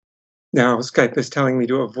Now Skype is telling me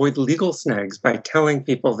to avoid legal snags by telling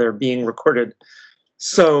people they're being recorded.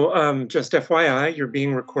 So just FYI, you're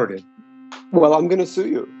being recorded. Well, I'm going to sue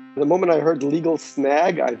you. The moment I heard legal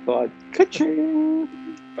snag, I thought, ka-ching.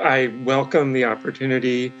 I welcome the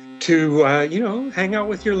opportunity to, hang out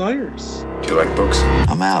with your lawyers. Do you like books?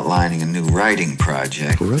 I'm outlining a new writing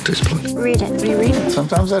project. Who wrote this book? Read it. What are you reading?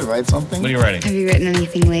 Sometimes I'd write something. What are you writing? Have you written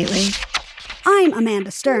anything lately? I'm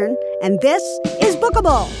Amanda Stern, and this is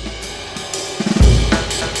Bookable.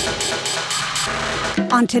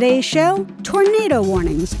 On today's show, tornado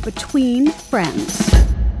warnings between friends.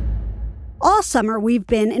 All summer, we've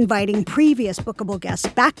been inviting previous Bookable guests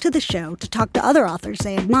back to the show to talk to other authors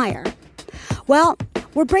they admire. Well,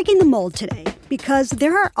 we're breaking the mold today because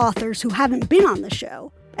there are authors who haven't been on the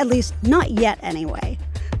show, at least not yet anyway,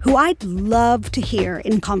 who I'd love to hear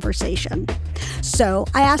in conversation. So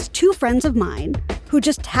I asked two friends of mine who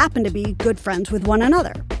just happen to be good friends with one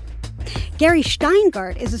another. Gary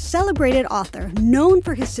Shteyngart is a celebrated author known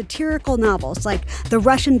for his satirical novels like The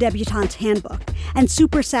Russian Debutante's Handbook and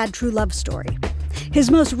Super Sad True Love Story. His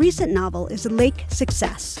most recent novel is Lake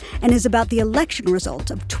Success and is about the election results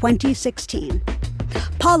of 2016.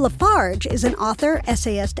 Paul Lafarge is an author,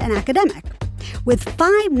 essayist, and academic. With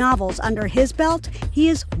 5 novels under his belt, he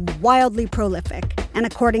is wildly prolific, and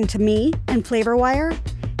according to me and Flavorwire,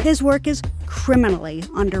 his work is criminally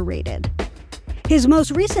underrated. His most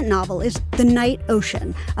recent novel is The Night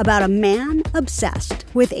Ocean, about a man obsessed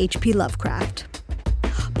with H.P. Lovecraft.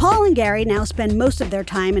 Paul and Gary now spend most of their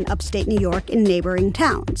time in upstate New York in neighboring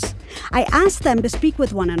towns. I asked them to speak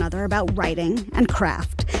with one another about writing and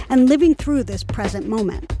craft and living through this present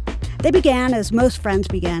moment. They began, as most friends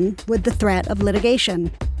begin, with the threat of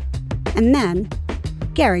litigation. And then,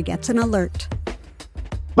 Gary gets an alert.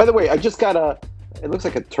 By the way, I just got it looks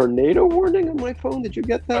like a tornado warning on my phone. Did you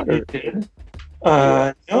get that? You did?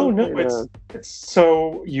 No. It's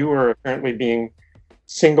so you were apparently being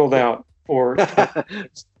singled out for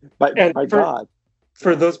by God.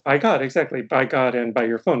 For those, by God, exactly, by God and by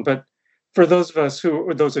your phone. But for those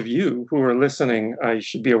of you who are listening, I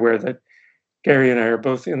should be aware that Gary and I are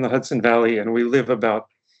both in the Hudson Valley, and we live about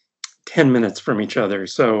 10 minutes from each other.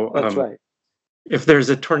 So that's right. If there's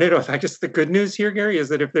a tornado, I guess the good news here, Gary, is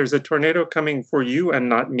that if there's a tornado coming for you and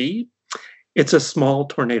not me, it's a small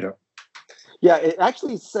tornado. Yeah, it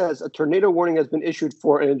actually says a tornado warning has been issued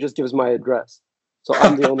for, and it just gives my address. So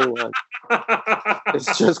I'm the only one.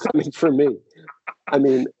 It's just coming for me. I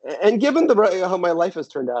mean, and given how my life has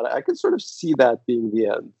turned out, I could sort of see that being the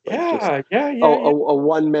end. A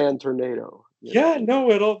one-man tornado. Yeah,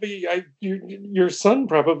 no, it'll be. Your son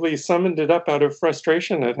probably summoned it up out of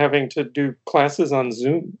frustration at having to do classes on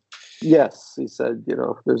Zoom. Yes, he said,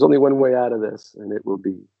 there's only one way out of this, and it will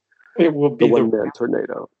be the one-man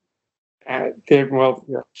tornado. Keep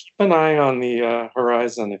an eye on the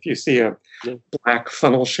horizon. If you see a black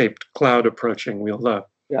funnel-shaped cloud approaching, we'll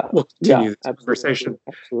continue the conversation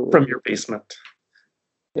from your basement.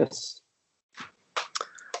 Yes.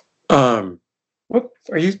 What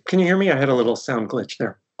are you? Can you hear me? I had a little sound glitch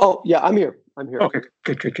there. Oh yeah, I'm here. Okay,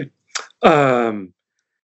 good.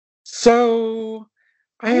 So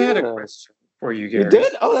I had a question for you, Gary. You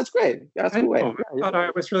did? Oh, that's great. That's great.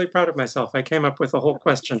 I was really proud of myself. I came up with a whole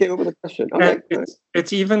question. Okay.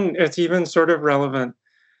 It's even sort of relevant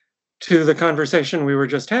to the conversation we were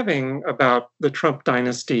just having about the Trump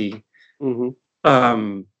dynasty. Mm-hmm.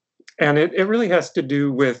 And it really has to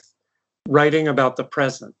do with writing about the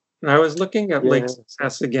present. And I was looking at Lake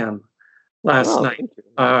Success again last night,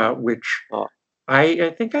 which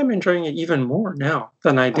I think I'm enjoying it even more now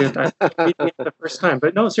than I did the first time.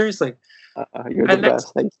 But no, seriously. You're the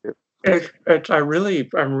best. Thank you.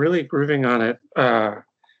 I'm really grooving on it.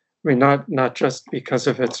 Not just because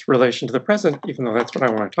of its relation to the present, even though that's what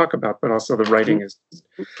I want to talk about, but also the writing is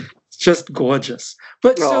just gorgeous.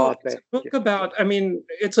 But it's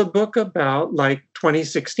a book about like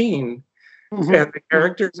 2016, and the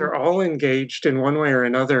characters are all engaged in one way or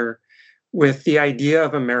another with the idea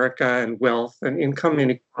of America and wealth and income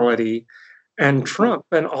inequality and Trump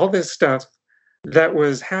and all this stuff that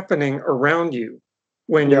was happening around you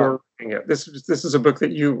when you were reading it. This is a book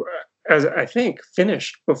that you, as I think,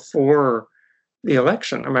 finished before the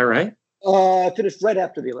election. Am I right? Finished right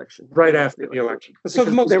after the eletion. Right after the election. So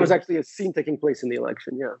there was actually a scene taking place in the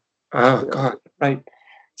election. Yeah. Oh God! Right.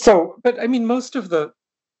 So, but I mean, most of the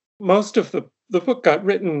book got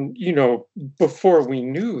written, before we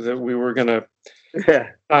knew that we were going to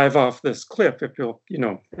dive off this cliff. If you'll,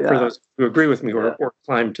 for those who agree with me, or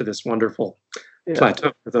climb to this wonderful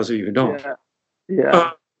plateau. For those of you who don't.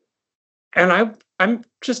 Yeah. And I'm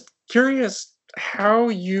just curious how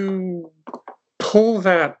you pull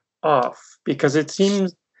that off? Because it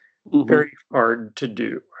seems very hard to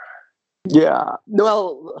do. Yeah.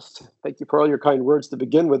 Well, thank you for all your kind words to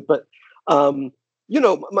begin with. But, you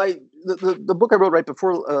know, the book I wrote right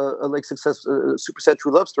before Lake Success, Superset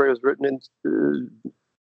True Love Story, was written in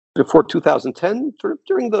before 2010, sort of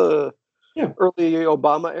during the early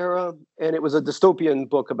Obama era. And it was a dystopian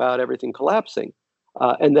book about everything collapsing.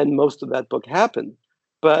 And then most of that book happened.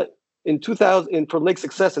 But in 2000, for Lake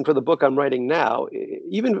Success and for the book I'm writing now,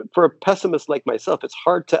 even for a pessimist like myself, it's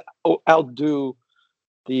hard to outdo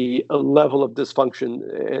the level of dysfunction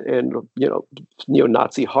and you know,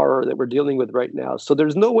 neo-Nazi horror that we're dealing with right now. So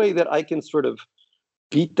there's no way that I can sort of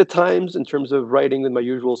beat the times in terms of writing in my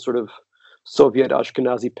usual sort of Soviet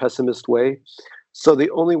Ashkenazi pessimist way. So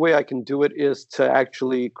the only way I can do it is to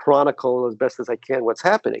actually chronicle as best as I can what's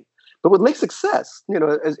happening. But with Lake Success, you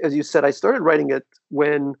know, as you said, I started writing it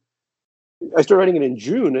in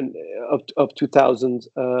June of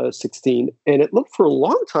 2016, and it looked for a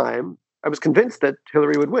long time. I was convinced that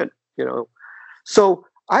Hillary would win, you know. So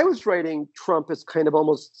I was writing Trump as kind of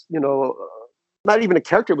almost, you know, not even a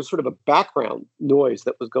character. It was sort of a background noise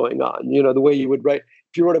that was going on. You know, the way you would write,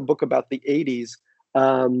 if you wrote a book about the 80s,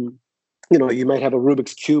 you know, you might have a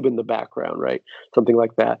Rubik's Cube in the background, right? Something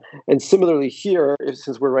like that. And similarly here,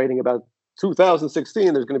 since we're writing about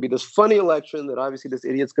 2016, there's going to be this funny election that obviously this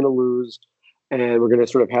idiot's going to lose. And we're going to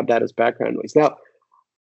sort of have that as background noise. Now,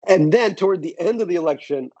 and then toward the end of the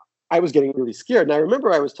election, I was getting really scared. And I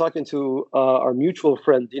remember I was talking to our mutual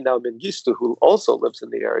friend, Dinao Mengistu, who also lives in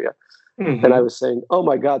the area. Mm-hmm. And I was saying, oh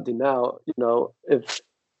my God, Dinao, you know, if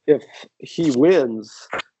he wins,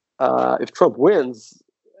 if Trump wins,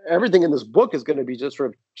 everything in this book is going to be just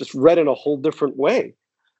read in a whole different way.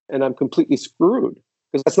 And I'm completely screwed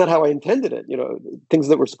because that's not how I intended it. You know, things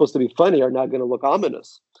that were supposed to be funny are now going to look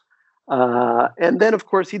ominous. And then, of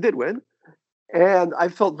course, he did win. And I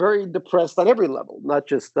felt very depressed on every level, not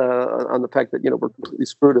just on the fact that, you know, we're completely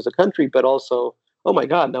screwed as a country, but also, oh my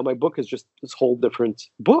God, now my book is just this whole different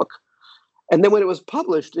book. And then when it was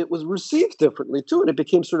published, it was received differently too. And it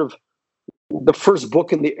became sort of the first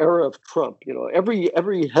book in the era of Trump. You know, every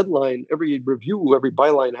headline, every review, every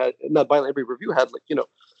byline had, not byline, every review had like, you know,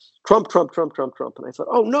 Trump, Trump, Trump, Trump, Trump. And I thought,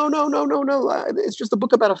 oh, no. It's just a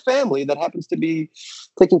book about a family that happens to be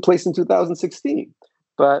taking place in 2016.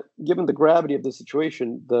 But given the gravity of the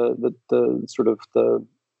situation, the sort of the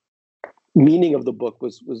meaning of the book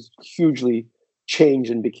was hugely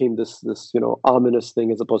changed and became this you know, ominous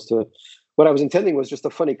thing, as opposed to what I was intending was just a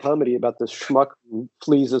funny comedy about this schmuck who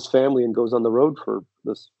flees his family and goes on the road for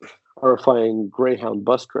this horrifying Greyhound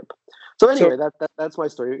bus trip. So anyway, that's my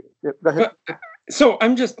story. Yeah, go ahead. So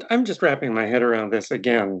I'm just wrapping my head around this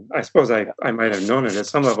again. I suppose I might have known it at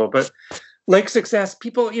some level, but Lake Success,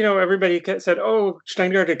 people, you know, everybody said, "Oh,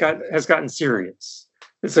 Steingart has gotten serious.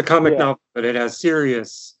 It's a comic novel, but it has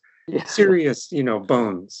serious, you know,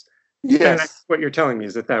 bones." Yes. And what you're telling me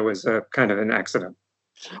is that was a kind of an accident.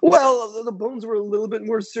 Well, the bones were a little bit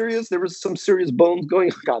more serious. There was some serious bones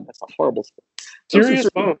going on. God, that's a horrible story. Serious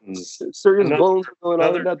bones. Serious bones were going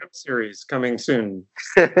on. Another series coming soon.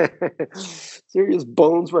 Serious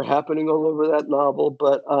bones were happening all over that novel.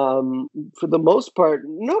 But for the most part,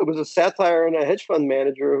 no, it was a satire on a hedge fund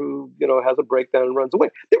manager who, you know, has a breakdown and runs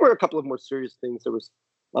away. There were a couple of more serious things. There was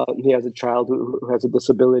he has a child who has a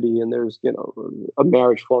disability, and there's, you know, a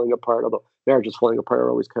marriage falling apart, although marriages falling apart are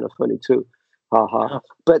always kind of funny too. Ha.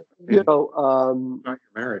 But you know, not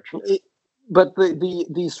your marriage. But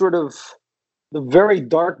the sort of the very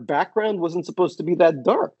dark background wasn't supposed to be that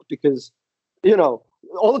dark, because, you know,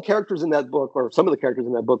 all the characters in that book, or some of the characters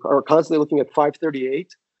in that book, are constantly looking at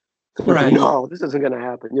 538. Right. No, this isn't going to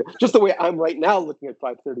happen. Yeah. Just the way I'm right now looking at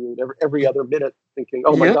 538 every other minute, thinking,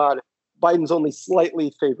 oh my God, Biden's only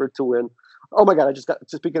slightly favored to win. Oh my God,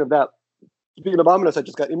 speaking of that, speaking of ominous, I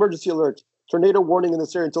just got emergency alert. Tornado warning in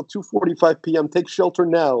this area until 2:45 p.m. Take shelter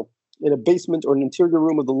now in a basement or an interior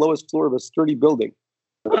room of the lowest floor of a sturdy building.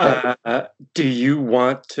 Do you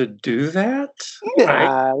want to do that?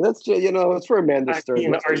 Yeah, let's just, you know, it's for Amanda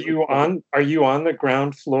Stern. Are you on the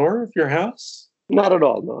ground floor of your house? Not at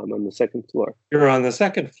all. No, I'm on the second floor. You're on the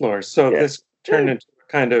second floor. So this turned into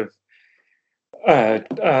a kind of,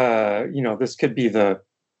 you know, this could be the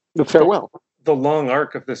farewell. The long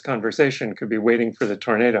arc of this conversation could be waiting for the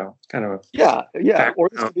tornado. Kind of or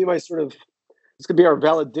this could be my sort of. This could be our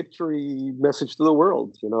valedictory message to the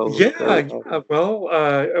world, you know. Well,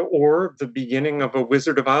 or the beginning of a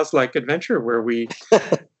Wizard of Oz-like adventure where we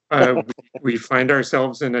we find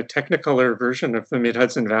ourselves in a Technicolor version of the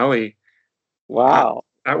Mid-Hudson Valley. Wow,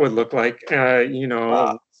 that would look like, you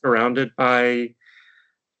know, surrounded by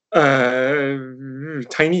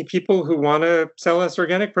Tiny people who want to sell us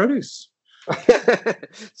organic produce.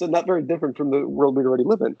 So not very different from the world we already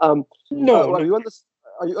live in. No, are you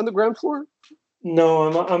on the ground floor?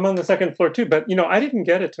 no, I'm on the second floor too. But I didn't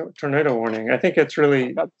get a tornado warning. I think it's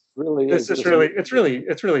really it's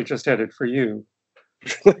really just headed for you.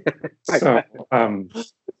 So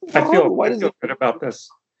I feel good about this.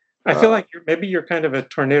 I feel like maybe you're kind of a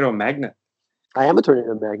tornado magnet. I am a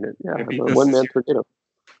tornado magnet. Yeah, I'm a one-man tornado.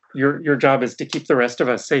 Your job is to keep the rest of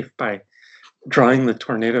us safe by drawing the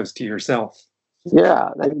tornadoes to yourself. Yeah,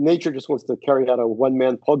 nature just wants to carry out a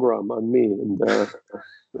one-man pogrom on me, and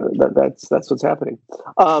that's what's happening.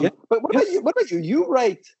 But what about you? You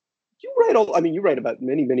write all. I mean, you write about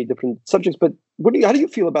many different subjects. But how do you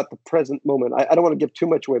feel about the present moment? I don't want to give too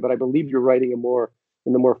much away, but I believe you're writing in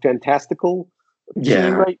the more fantastical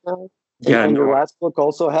vein right now. And your last book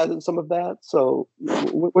also had some of that. So,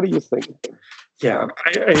 what do you think? Yeah,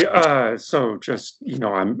 so just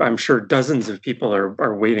I'm sure dozens of people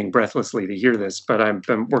are waiting breathlessly to hear this, but I've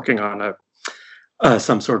been working on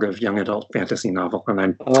some sort of young adult fantasy novel,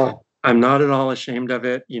 and I'm not at all ashamed of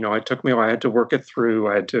it. It took me a while. I had to work it through.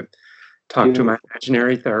 I had to talk to my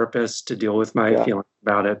imaginary therapist to deal with my feelings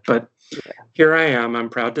about it. But here I am. I'm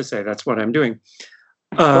proud to say that's what I'm doing.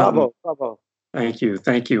 Bravo. Thank you.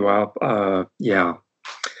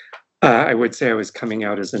 I would say I was coming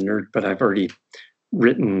out as a nerd, but I've already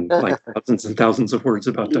written like thousands and thousands of words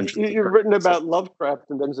about Dungeons. You've written about Lovecraft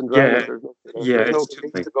and Dungeons and Dragons.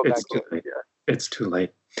 It's too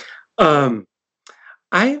late.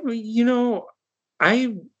 I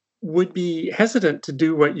would be hesitant to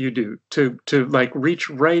do what you do, to like reach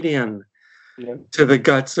right in to the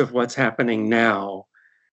guts of what's happening now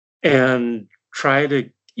and try to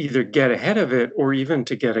either get ahead of it or even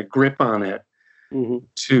to get a grip on it,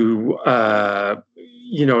 to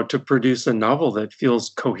produce a novel that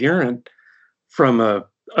feels coherent from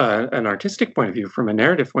an artistic point of view, from a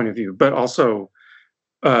narrative point of view, but also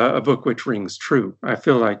a book which rings true. I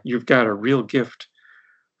feel like you've got a real gift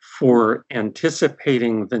for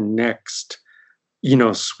anticipating the next,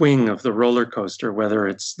 swing of the roller coaster, whether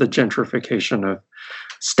it's the gentrification of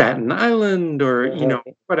Staten Island or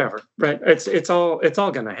whatever. Right? It's all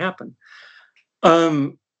going to happen.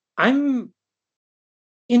 I'm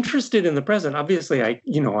interested in the present. Obviously, I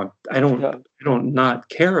don't not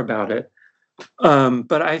care about it,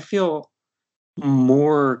 but I feel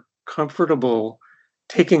more comfortable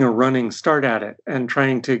taking a running start at it and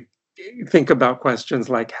trying to think about questions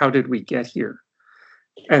like, how did we get here?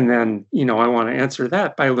 And then, I want to answer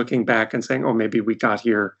that by looking back and saying, oh, maybe we got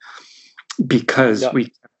here because we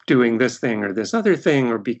kept doing this thing or this other thing,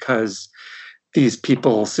 or because these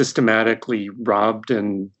people systematically robbed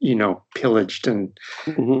and, pillaged and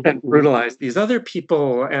brutalized these other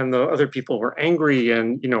people, and the other people were angry.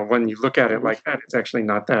 And, when you look at it like that, it's actually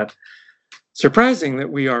not that surprising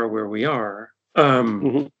that we are where we are.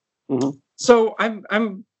 So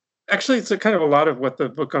I'm actually, it's kind of a lot of what the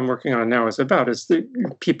book I'm working on now is about, is the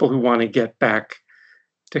people who want to get back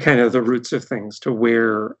to kind of the roots of things, to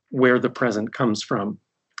where the present comes from.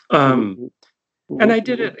 And I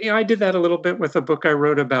did it. I did that a little bit with a book I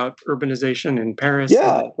wrote about urbanization in Paris.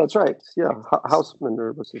 Yeah, that's right. Yeah, Haussmann.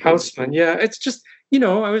 Haussmann. Yeah, it's just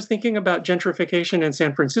I was thinking about gentrification in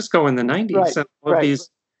San Francisco in the 90s, and all of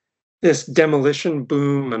this demolition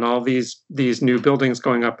boom, and all these new buildings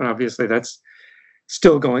going up, and obviously that's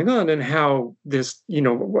still going on, and how this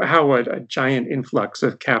how a giant influx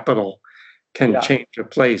of capital can change a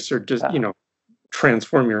place, or just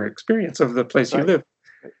transform your experience of the place you live.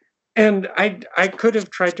 And I could have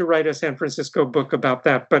tried to write a San Francisco book about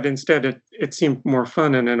that, but instead it seemed more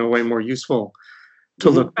fun and in a way more useful to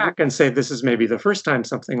look back and say, this is maybe the first time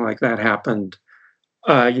something like that happened.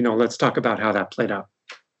 Let's talk about how that played out.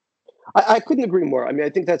 I couldn't agree more. I mean, I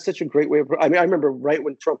think that's such a great way of. I remember right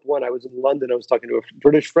when Trump won, I was in London. I was talking to a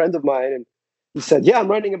British friend of mine, and he said, "Yeah, I'm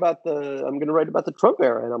going to write about the Trump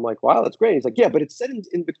era." And I'm like, "Wow, that's great." He's like, "Yeah, but it's set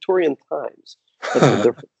in Victorian times. That's the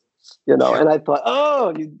difference." And I thought,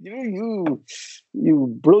 "Oh, you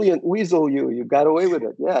brilliant weasel, you got away with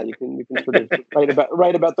it. Yeah, you can sort of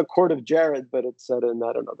write about the court of Jared, but it's set in,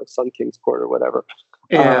 I don't know, the Sun King's court or whatever."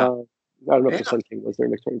 Yeah. I don't know if the Sun King was there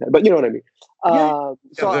in Victorian time, but you know what I mean. Go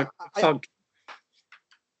ahead.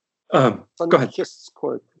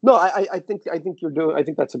 Court. No, I think you're doing. I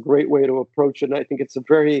think that's a great way to approach it, and I think it's a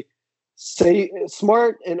very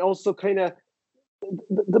smart, and also kind of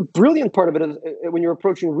the brilliant part of it is when you're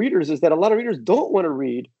approaching readers is that a lot of readers don't want to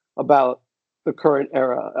read about the current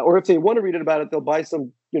era, or if they want to read about it, they'll buy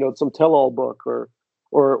some tell-all book or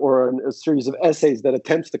a series of essays that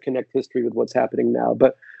attempts to connect history with what's happening now.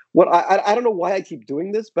 But what I don't know why I keep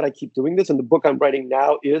doing this, but I keep doing this. And the book I'm writing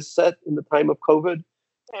now is set in the time of COVID,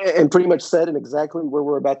 and pretty much set in exactly where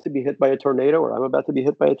we're about to be hit by a tornado, or I'm about to be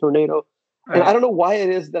hit by a tornado. And I don't know why it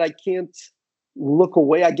is that I can't look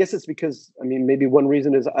away. I guess it's because, I mean, maybe one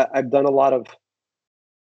reason is I've done a lot of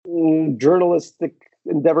journalistic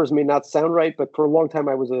endeavors. May not sound right, but for a long time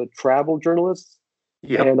I was a travel journalist.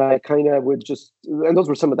 Yep. And I kind of would just, and those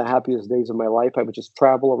were some of the happiest days of my life. I would just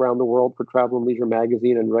travel around the world for Travel and Leisure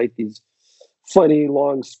magazine and write these funny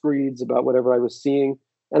long screeds about whatever I was seeing.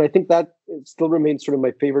 And I think that it still remains sort of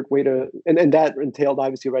my favorite way to, and that entailed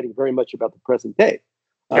obviously writing very much about the present day.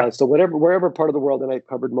 Yep. So wherever part of the world, and I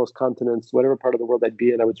covered most continents, whatever part of the world I'd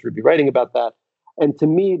be in, I would sort of be writing about that. And to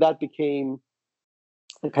me, that became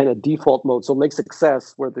a kind of default mode. So Lake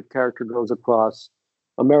Success, where the character goes across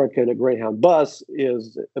America in a Greyhound bus,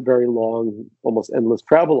 is a very long, almost endless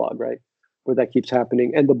travelogue, right? Where that keeps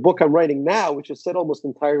happening. And the book I'm writing now, which is set almost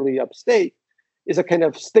entirely upstate, is a kind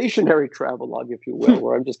of stationary travelogue, if you will,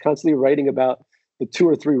 where I'm just constantly writing about the 2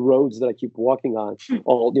 or 3 roads that I keep walking on,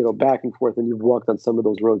 all, back and forth. And you've walked on some of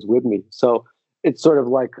those roads with me. So it's sort of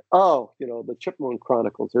like, the Chipmunk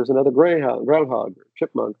Chronicles. There's another groundhog or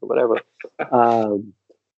chipmunk or whatever.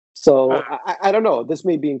 So I don't know. This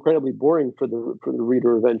may be incredibly boring for the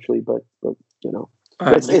reader eventually, but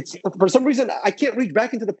it's for some reason I can't reach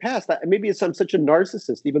back into the past. Maybe it's I'm such a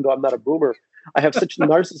narcissist, even though I'm not a boomer. I have such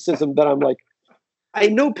narcissism that I'm like, I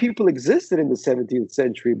know people existed in the 17th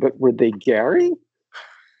century, but were they Gary?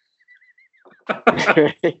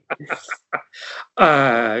 Yeah,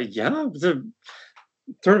 it's a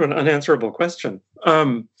sort of an unanswerable question.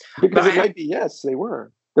 Because it might be yes, they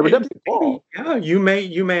were. They were definitely Paul. Yeah, you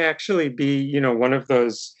may actually be, one of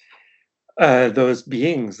those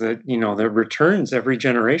beings that that returns every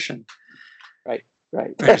generation. Right.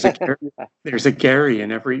 There's a Gary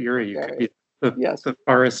in every era. You could be the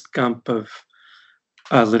Forrest Gump of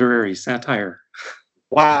literary satire.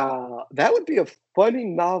 Wow, that would be a funny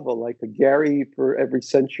novel, like a Gary for every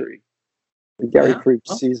century, a Gary for each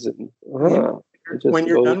season. When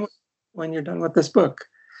you're done with this book,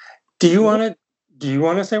 do you want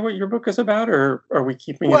to say what your book is about, or are we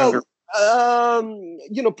keeping it under?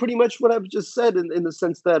 Pretty much what I've just said in the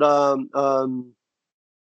sense that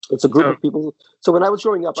it's a group of people. So when I was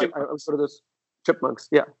growing up, I was sort of this chipmunks.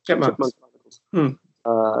 Yeah, chipmunks.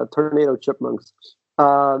 Tornado chipmunks.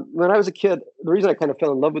 When I was a kid, the reason I kind of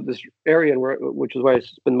fell in love with this area, which is why I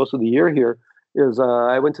spend most of the year here, is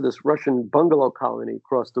I went to this Russian bungalow colony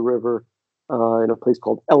across the river in a place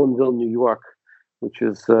called Ellenville, New York, which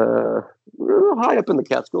is high up in the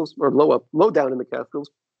Catskills, or low down in the Catskills,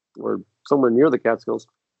 or somewhere near the Catskills.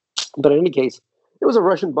 But in any case, it was a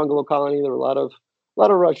Russian bungalow colony. There were a lot of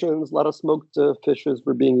Russians, a lot of smoked fishes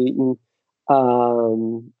were being eaten.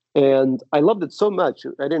 And I loved it so much.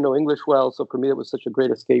 I didn't know English well, so for me it was such a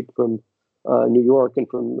great escape from New York and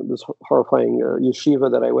from this horrifying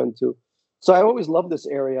yeshiva that I went to. So I always loved this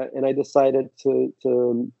area, and I decided to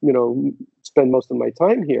spend most of my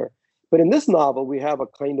time here. But in this novel, we have a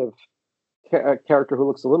kind of character who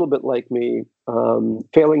looks a little bit like me,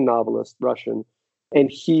 failing novelist, Russian,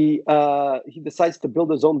 and he decides to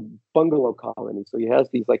build his own bungalow colony. So he has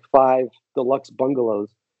these like 5 deluxe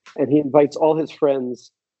bungalows, and he invites all his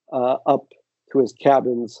friends up to his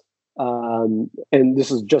cabins, and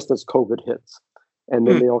this is just as COVID hits, and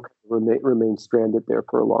then they all remain stranded there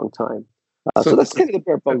for a long time. So that's kind of the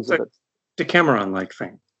bare bones of it. Decameron-like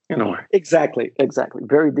thing, in a way. Exactly.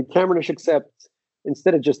 Very Decameronish, except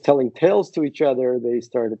instead of just telling tales to each other, they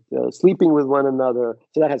started sleeping with one another.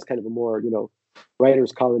 So that has kind of a more,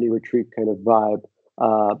 writer's colony retreat kind of vibe.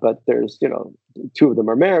 But there's, 2 of them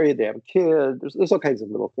are married, they have a kid. There's all kinds of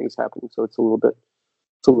little things happening. So it's a little bit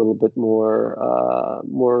more.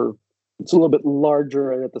 It's a little bit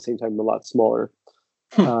larger, and at the same time a lot smaller.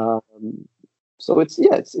 So it's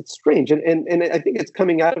strange, and I think it's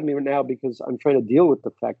coming out of me now because I'm trying to deal with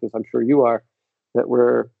the fact, as I'm sure you are, that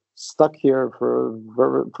we're stuck here for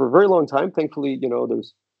a very long time. Thankfully,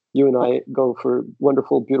 there's you and I go for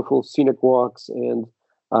wonderful, beautiful, scenic walks, and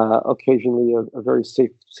occasionally a very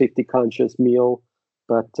safety conscious meal.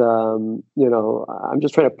 But I'm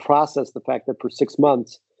just trying to process the fact that for 6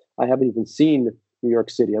 months I haven't even seen New York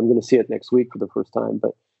City. I'm going to see it next week for the first time,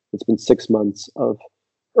 but it's been 6 months of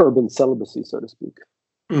urban celibacy, so to speak.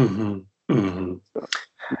 Mm-hmm.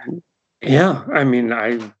 Mm-hmm. Yeah, I mean,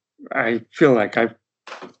 I feel like I'm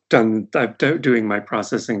doing my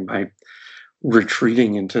processing by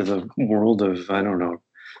retreating into the world of, I don't know,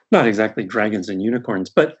 not exactly dragons and unicorns,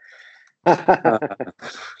 but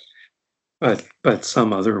but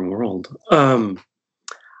some other world. How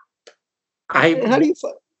do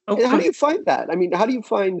you find that? I mean, how do you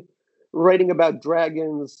find writing about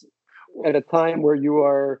dragons at a time where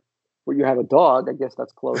you have a dog. I guess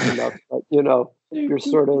that's close enough. But, you're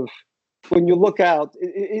sort of, when you look out,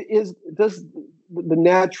 does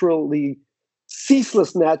the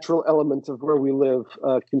ceaseless natural elements of where we live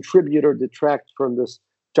contribute or detract from this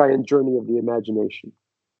giant journey of the imagination?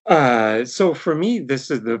 So for me,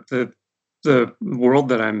 this is the world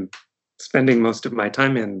that I'm spending most of my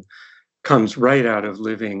time in comes right out of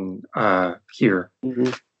living here.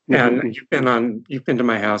 Mm-hmm. And you've been to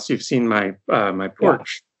my house. You've seen my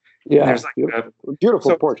porch. Yeah, there's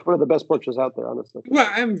beautiful porch. One of the best porches out there, honestly. Well,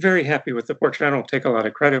 I'm very happy with the porch. I don't take a lot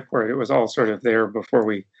of credit for it. It was all sort of there before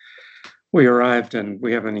we arrived, and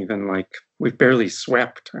we haven't even we've barely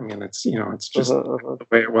swept. I mean, it's it's just the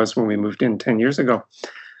way it was when we moved in 10 years ago.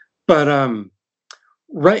 But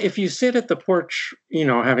right, if you sit at the porch,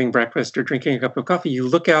 having breakfast or drinking a cup of coffee, you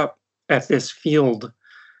look out at this field,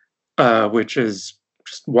 which is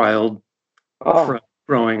just wild crud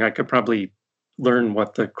growing. I could probably learn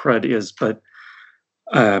what the crud is, but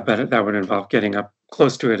that would involve getting up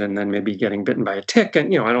close to it and then maybe getting bitten by a tick,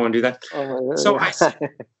 and I don't want to do that. So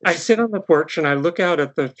I sit on the porch and I look out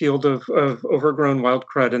at the field of overgrown wild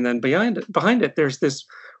crud, and then behind it there's this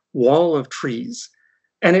wall of trees,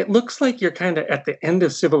 and it looks like you're kind of at the end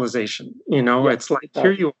of civilization. It's like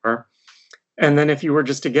here you are, and then if you were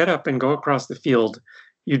just to get up and go across the field,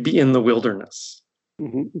 you'd be in the wilderness.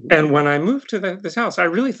 Mm-hmm. And when I moved to this house, I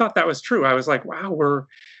really thought that was true. I was like, wow, we're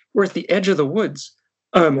at the edge of the woods.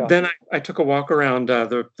 Then I took a walk around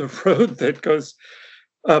the road that goes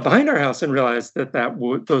behind our house and realized that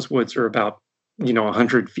those woods are about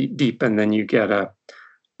 100 feet deep, and then you get a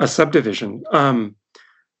subdivision.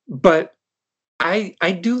 But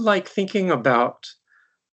I do like thinking about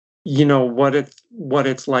what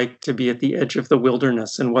it's like to be at the edge of the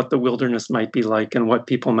wilderness, and what the wilderness might be like, and what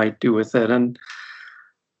people might do with it. And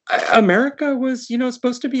America was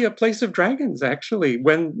supposed to be a place of dragons, actually.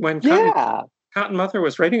 When Cotton Mather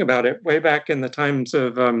was writing about it way back in the times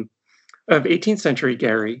of 18th century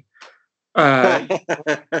Gary, he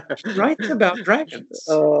writes about dragons.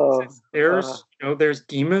 There's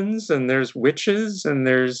demons, and there's witches, and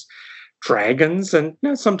there's dragons, and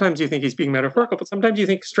sometimes you think he's being metaphorical, but sometimes you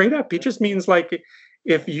think straight up he just means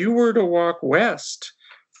if you were to walk west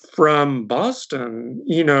from Boston,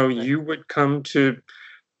 you would come to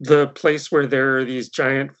the place where there are these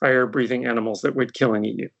giant fire-breathing animals that would kill and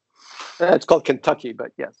eat you. It's called Kentucky,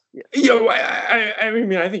 but yes. I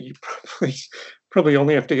mean, I think you probably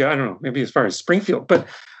only have to go, I don't know, maybe as far as Springfield, but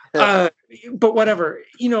whatever.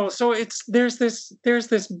 So there's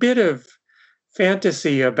this bit of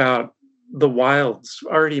fantasy about the wilds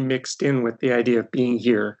already mixed in with the idea of being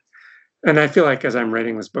here. And I feel like as I'm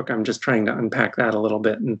writing this book, I'm just trying to unpack that a little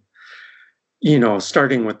bit, and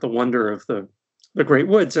starting with the wonder of the great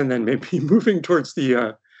woods, and then maybe moving towards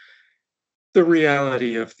the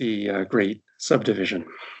reality of the great subdivision.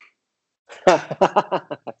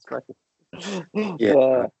 That's right.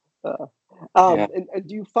 Yeah. And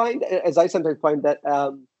do you find, as I sometimes find, that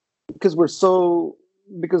because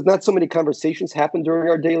not so many conversations happen during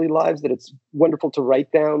our daily lives, that it's wonderful to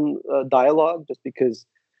write down dialogue, just because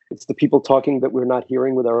it's the people talking that we're not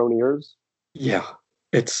hearing with our own ears? Yeah.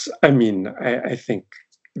 I think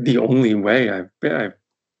the only way I've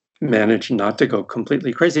managed not to go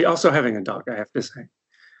completely crazy, also having a dog, I have to say.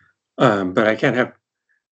 But I can't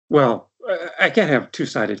have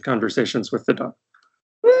two-sided conversations with the dog.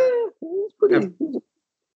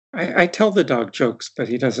 I tell the dog jokes, but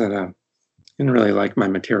he doesn't really like my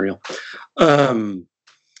material. I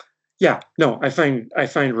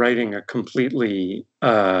find writing a completely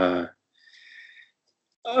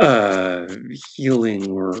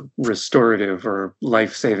healing or restorative or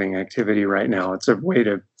life-saving activity right now. It's a way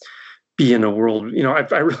to be in a world.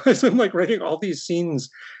 I realize I'm writing all these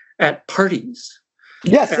scenes at parties.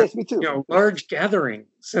 Yes, me too. Large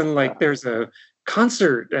gatherings, and there's a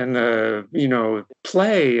concert and a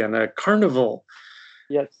play and a carnival.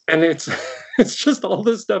 Yes, and it's just all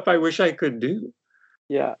this stuff I wish I could do.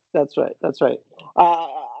 Yeah, that's right.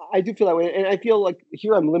 I do feel that way, and I feel like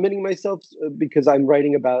here I'm limiting myself because I'm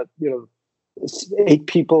writing about 8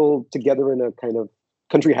 people together in a kind of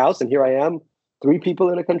country house, and here I am, 3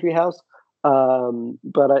 people in a country house.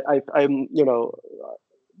 But I'm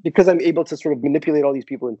because I'm able to sort of manipulate all these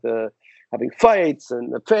people into having fights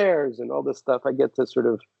and affairs and all this stuff, I get to sort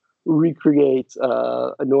of recreate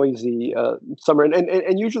a noisy summer.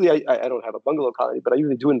 And usually I don't have a bungalow colony, but I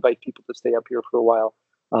usually do invite people to stay up here for a while.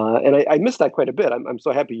 And I miss that quite a bit. I'm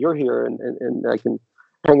so happy you're here, and I can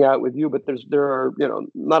hang out with you, but there are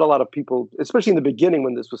not a lot of people, especially in the beginning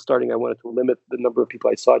when this was starting. I wanted to limit the number of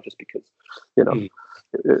people I saw just because it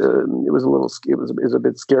was a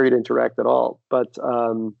bit scary to interact at all. But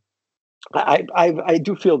I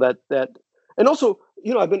do feel that and also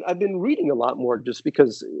I've been reading a lot more just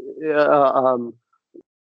because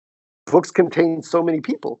books contain so many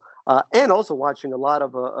people, and also watching a lot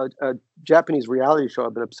of a Japanese reality show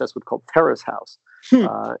I've been obsessed with called Terrace House,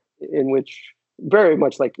 in which very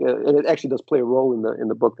much like and it actually does play a role in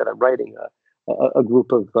the book that I'm writing. A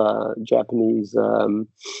group of Japanese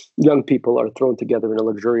young people are thrown together in a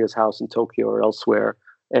luxurious house in Tokyo or elsewhere,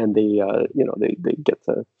 and they get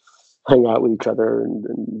to hang out with each other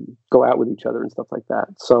and go out with each other and stuff like that.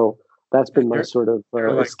 So that's been my sort of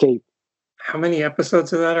escape. How many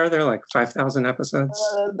episodes of that are there? Like 5,000 episodes?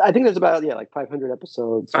 I think there's about like 500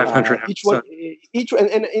 episodes. 500 each one,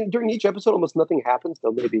 and during each episode, almost nothing happens.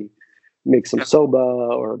 They'll maybe make some soba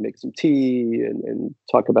or make some tea and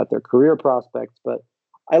talk about their career prospects. But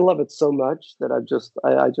I love it so much that I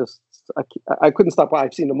couldn't stop.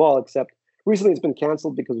 I've seen them all, except recently it's been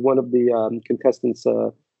canceled because one of the contestants,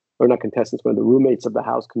 or not contestants, one of the roommates of the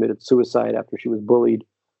house committed suicide after she was bullied.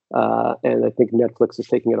 And I think Netflix is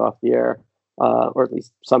taking it off the air, or at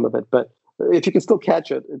least some of it. But if you can still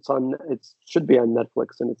catch it, it should be on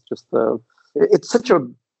Netflix. And it's just it's such a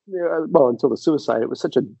until the suicide, it was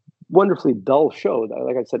such a wonderfully dull show.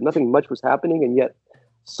 Like I said, nothing much was happening, and yet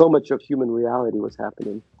so much of human reality was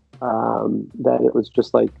happening that it was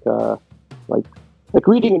just like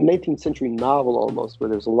reading a 19th century novel almost, where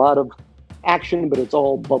there's a lot of action, but it's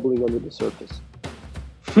all bubbling under the surface.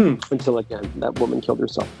 Until again, that woman killed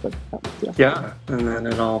herself. But yeah, and then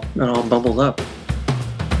it all bubbled up.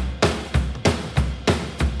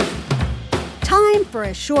 Time for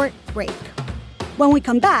a short break. When we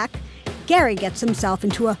come back, Gary gets himself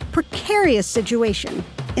into a precarious situation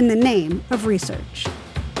in the name of research.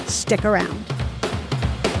 Stick around.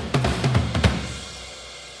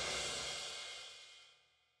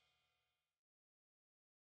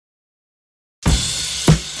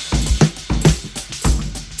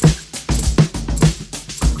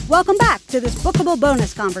 Welcome back to this bookable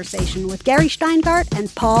bonus conversation with Gary Shteyngart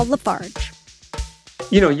and Paul Lafarge.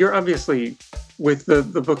 You're obviously, with the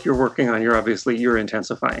book you're working on, you're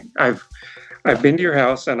intensifying. I've been to your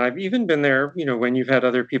house, and I've even been there, when you've had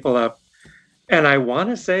other people up. And I want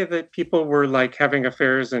to say that people were like having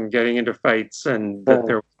affairs and getting into fights, and that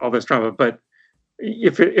there was all this drama. But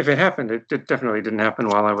if it happened, it definitely didn't happen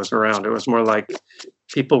while I was around. It was more like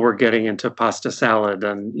people were getting into pasta salad,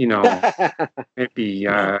 and maybe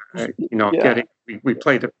getting. We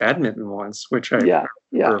played at badminton once, which I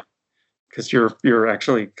because you're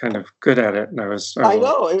actually kind of good at it, and I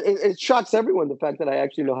know it shocks everyone, the fact that I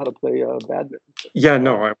actually know how to play badminton. Yeah,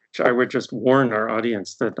 no, I would just warn our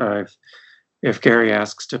audience that if Gary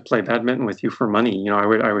asks to play badminton with you for money, I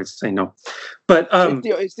would say no. But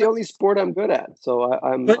it's the only sport I'm good at, so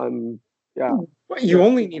I'm. You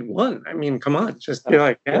only need one. I mean, come on, just be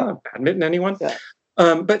like, badminton, anyone? Yeah.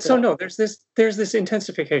 No, there's this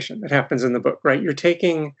intensification that happens in the book, right? You're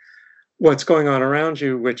taking what's going on around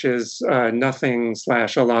you, which is nothing /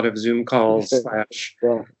 a lot of Zoom calls /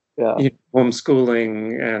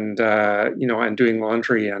 homeschooling and and doing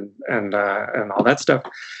laundry and all that stuff,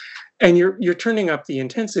 and you're turning up the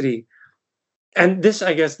intensity. And this,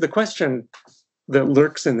 I guess, the question that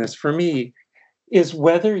lurks in this for me is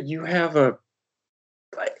whether you have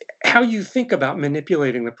how you think about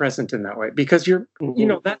manipulating the present in that way, because you're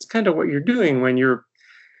that's kind of what you're doing when you're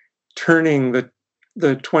turning the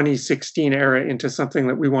 2016 era into something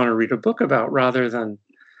that we want to read a book about, rather than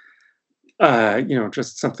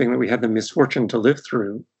just something that we had the misfortune to live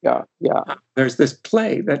through. There's this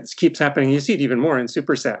play that keeps happening. You see it even more in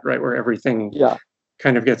Supersat, right, where everything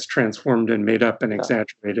kind of gets transformed and made up and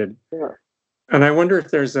exaggerated. And I wonder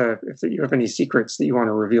if if you have any secrets that you want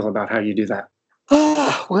to reveal about how you do that.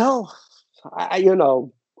 Well, I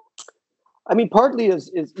mean, partly is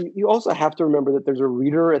you also have to remember that there's a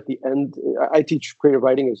reader at the end. I teach creative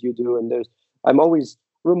writing as you do, and I'm always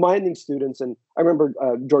reminding students. And I remember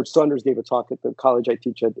George Saunders gave a talk at the college I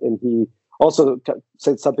teach at, and he also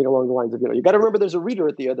said something along the lines of, you got to remember there's a reader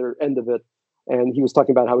at the other end of it. And he was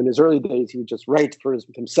talking about how in his early days he would just write for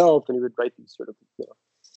himself, and he would write these sort of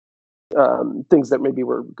things that maybe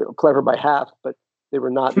were clever by half, but they were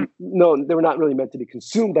not they were not really meant to be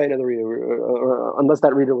consumed by another reader, or unless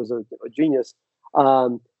that reader was a genius.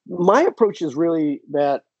 My approach is really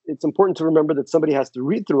that it's important to remember that somebody has to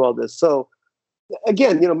read through all this. So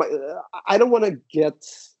again, I don't want to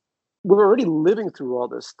we're already living through all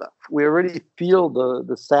this stuff. We already feel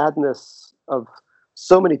the sadness of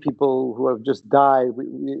so many people who have just died.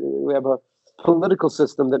 We have a political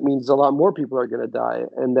system that means a lot more people are going to die,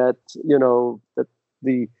 and that that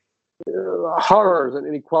the horrors and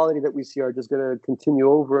inequality that we see are just going to continue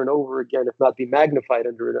over and over again, if not be magnified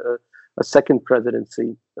under a second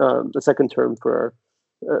presidency, a second term for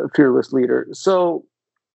our fearless leader. So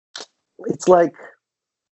it's like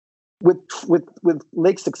with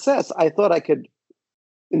Lake's success, I thought I could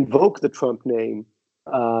invoke the Trump name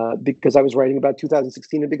because I was writing about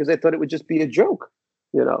 2016 and because I thought it would just be a joke,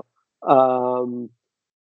 But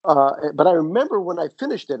I remember when I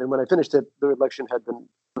finished it, and when I finished it, the election had been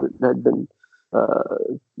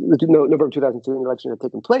November 2002 election had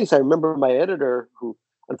taken place. I remember my editor, who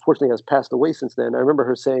unfortunately has passed away since then. I remember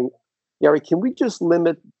her saying, "Yari, can we just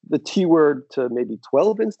limit the T word to maybe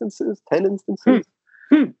 12 instances, 10 instances?"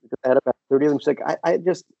 Because I had about 30 of them. She's like,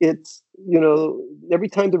 it's every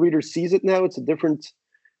time the reader sees it now, it's a different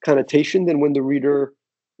connotation than when the reader.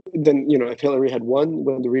 Then, if Hillary had won,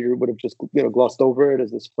 when the reader would have just, glossed over it as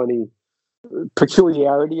this funny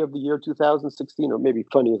peculiarity of the year 2016, or maybe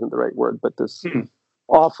funny isn't the right word, but this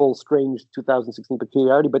awful, strange 2016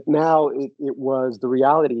 peculiarity. But now it was the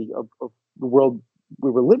reality of the world we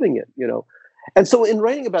were living in, And so in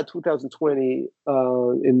writing about 2020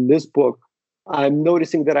 in this book, I'm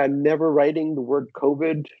noticing that I'm never writing the word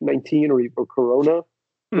COVID-19 or Corona,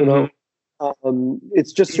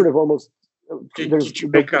 It's just sort of almost... Did you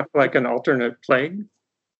make up like an alternate plague?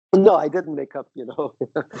 No, I didn't make up,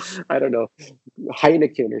 I don't know,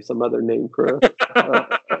 Heineken or some other name for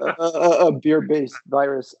a beer-based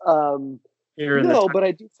virus. But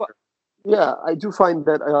I do. I do find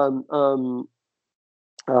that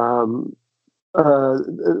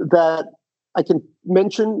that I can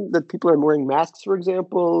mention that people are wearing masks, for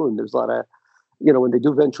example, and there's a lot of, when they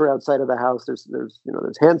do venture outside of the house, there's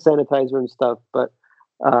hand sanitizer and stuff, but.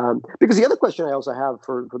 Because the other question I also have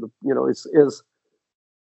for the is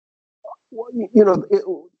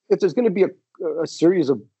if there's going to be a series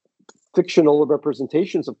of fictional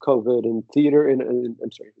representations of COVID in theater, in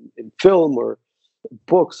film or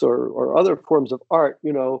books or other forms of art,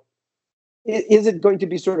 is it going to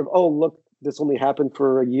be sort of, oh, look, this only happened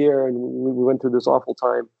for a year and we went through this awful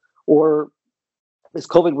time, or is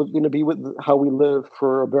COVID going to be with how we live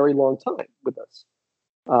for a very long time with us?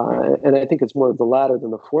 And I think it's more of the latter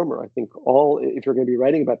than the former. I think if you're going to be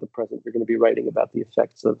writing about the present, you're going to be writing about the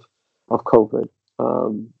effects of COVID.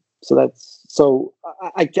 I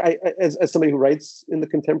as somebody who writes in the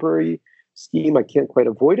contemporary scheme, I can't quite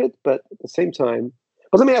avoid it. But at the same time,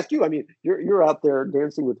 but let me ask you. I mean, you're out there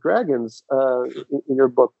dancing with dragons in your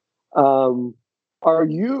book. Do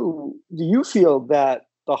you feel that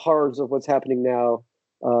the horrors of what's happening now,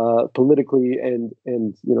 politically and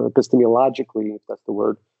epistemologically, if that's the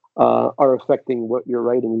word, are affecting what you're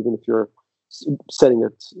writing, even if you're setting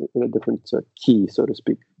it in a different key, so to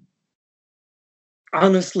speak?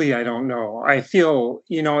 Honestly, I don't know. I feel,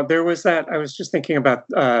 there was that, I was just thinking about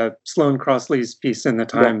Sloane Crossley's piece in the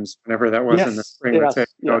Times, whenever that was in the spring, that said,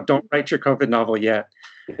 don't write your COVID novel yet.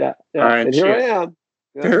 And here I am.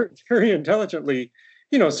 Very intelligently,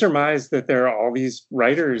 surmised that there are all these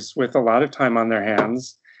writers with a lot of time on their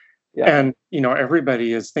hands. And,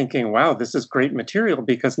 everybody is thinking, wow, this is great material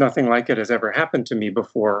because nothing like it has ever happened to me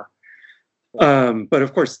before. But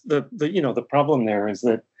of course, the problem there is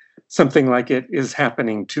that something like it is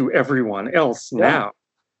happening to everyone else now.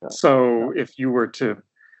 So if you were to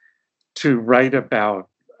write about,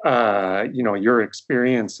 your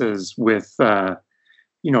experiences with,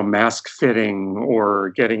 mask fitting or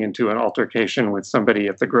getting into an altercation with somebody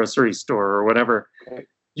at the grocery store or whatever,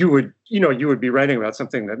 you would be writing about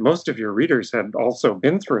something that most of your readers had also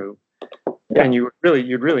been through. And you'd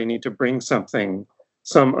really need to bring some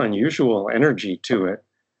unusual energy to it.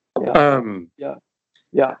 I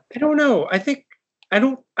don't know. I think I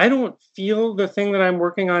don't feel the thing that I'm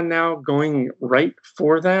working on now going right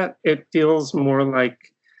for that. It feels more like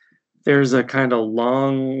there's a kind of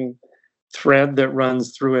long thread that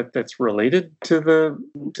runs through it that's related to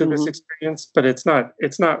this experience, but it's not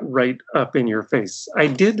right up in your face. I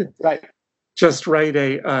did just write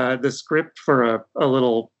the script for a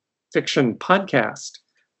little fiction podcast,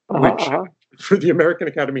 which for the American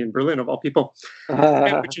Academy in Berlin, of all people,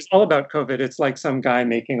 which is all about COVID. It's like some guy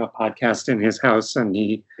making a podcast in his house, and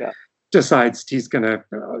he decides he's going to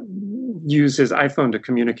use his iPhone to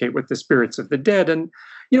communicate with the spirits of the dead. And,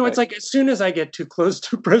 it's like as soon as I get too close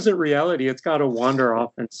to present reality, it's got to wander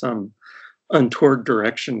off in some untoward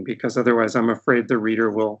direction, because otherwise I'm afraid the reader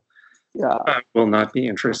will not be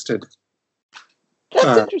interested.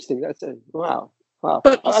 That's interesting. Wow. Wow.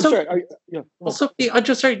 But I'm also, sorry. Yeah. also,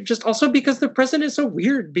 just also because the president is so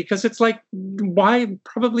weird. Because it's like, why?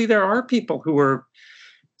 Probably there are people who are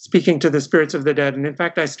speaking to the spirits of the dead. And in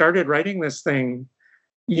fact, I started writing this thing,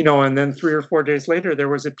 and then 3 or 4 days later, there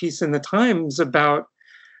was a piece in the Times about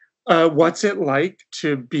what's it like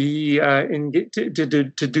to be to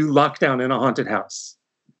do lockdown in a haunted house.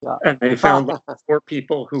 Yeah. And they found 4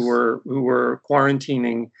 people who were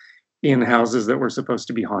quarantining in houses that were supposed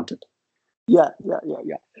to be haunted. Yeah.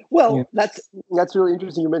 Well, that's really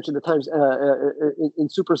interesting. You mentioned the Times. In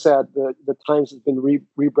Super Sad, the Times has been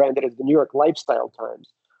rebranded as the New York Lifestyle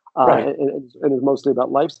Times, Right. and is mostly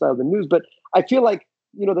about lifestyle, the news. But I feel like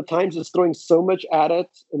the Times is throwing so much at it,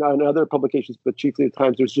 and on other publications, but chiefly the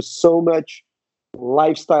Times. There's just so much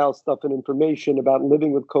lifestyle stuff and information about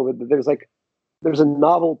living with COVID that there's a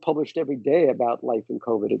novel published every day about life in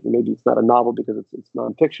COVID. Maybe it's not a novel because it's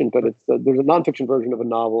nonfiction, but there's a nonfiction version of a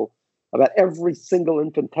novel about every single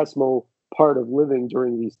infinitesimal part of living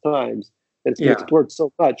during these times. It's been explored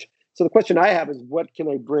so much. So the question I have is, what can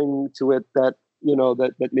I bring to it that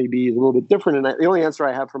that maybe is a little bit different? And the only answer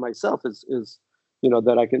I have for myself is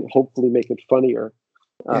that I can hopefully make it funnier.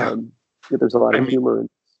 There's a lot of humor.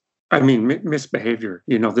 Misbehavior.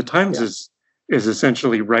 The Times is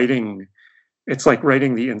essentially writing. It's like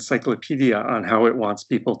writing the encyclopedia on how it wants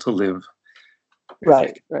people to live.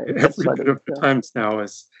 Right. Every bit of the Times now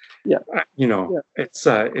is,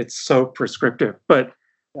 it's so prescriptive. But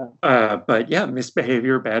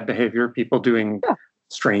misbehavior, bad behavior, people doing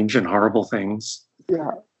strange and horrible things.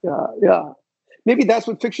 Yeah. Maybe that's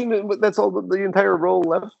what fiction. That's all. The entire role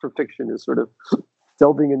left for fiction is sort of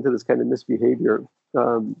delving into this kind of misbehavior.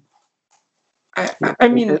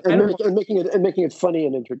 Making it funny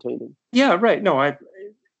and entertaining. Yeah, right. No,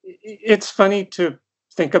 it's funny to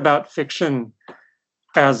think about fiction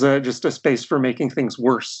as just a space for making things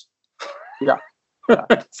worse. Yeah.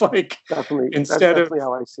 It's like definitely instead that's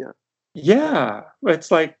how I see it. Yeah, it's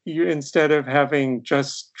like instead of having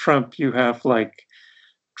just Trump, you have like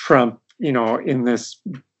Trump, in this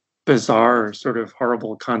bizarre sort of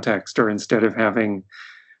horrible context, or instead of having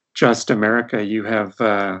just America, you have.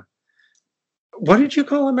 What did you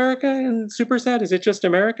call America in Super Sad? Is it just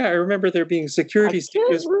America? I remember there being Security State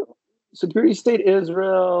Israel. Security State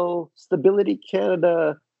Israel, Stability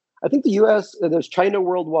Canada. I think the U.S. There's China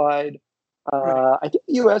Worldwide. Right. I think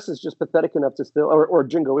the U.S. is just pathetic enough to still, or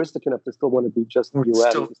jingoistic enough to still want to be just the U.S.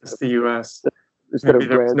 Still just the U.S. Maybe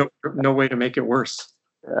there's no way to make it worse.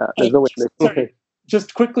 Yeah, there's no way to make it.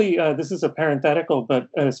 Just quickly, this is a parenthetical, but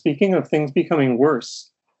speaking of things becoming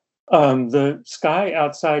worse. The sky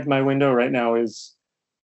outside my window right now is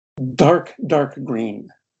dark green.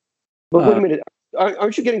 But wait a minute.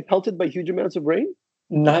 Aren't you getting pelted by huge amounts of rain?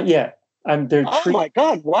 Not yet. My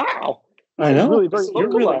God! Wow. I know. Really very you're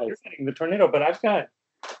getting the tornado, but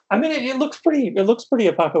it looks pretty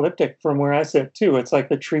apocalyptic from where I sit too. It's like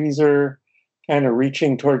the trees are kind of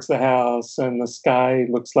reaching towards the house, and the sky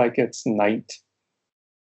looks like it's night.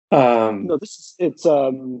 No,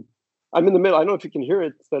 I'm in the middle. I don't know if you can hear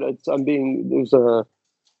it, but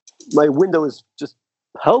my window is just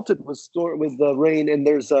pelted with rain, and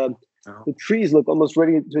the trees look almost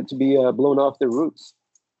ready to be blown off their roots.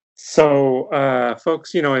 So,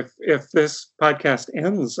 folks, if this podcast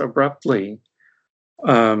ends abruptly,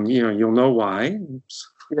 you'll know why.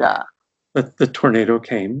 Yeah. But the tornado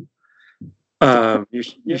came.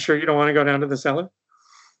 You sure you don't want to go down to the cellar?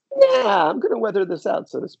 Yeah, I'm going to weather this out,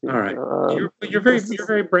 so to speak. All right. You're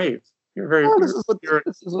very brave. You're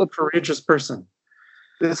a courageous person.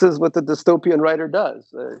 This is what the dystopian writer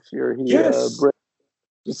does.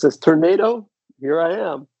 He says, "Tornado, here I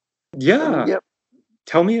am." Yeah.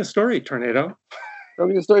 Tell me a story, tornado. Tell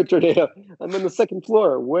me a story, tornado. I'm on the 2nd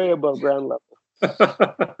floor, way above ground level.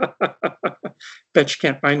 Bet you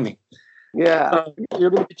can't find me. Yeah, you're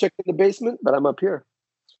going to be checked in the basement, but I'm up here.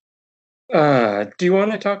 Do you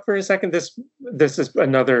want to talk for a second? This is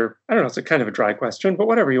another, I don't know, it's a kind of a dry question, but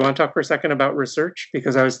whatever. You want to talk for a second about research?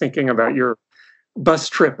 Because I was thinking about your bus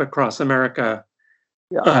trip across America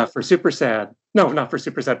for Super Sad. No, not for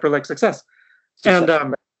Super Sad, for Like Success.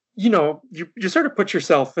 And, you sort of put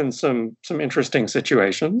yourself in some interesting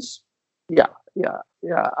situations. Yeah.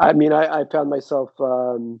 I mean, I found myself,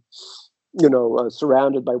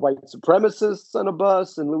 surrounded by white supremacists on a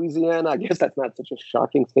bus in Louisiana. I guess that's not such a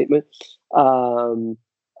shocking statement. Talking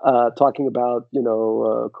about,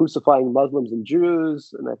 crucifying Muslims and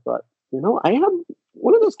Jews. And I thought, I have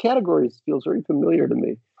one of those categories feels very familiar to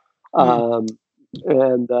me. I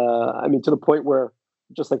mean, to the point where,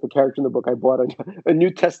 just like the character in the book, I bought a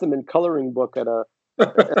New Testament coloring book at a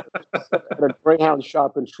Greyhound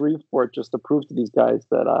shop in Shreveport just to prove to these guys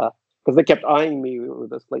that because they kept eyeing me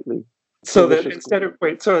with a slightly. So that instead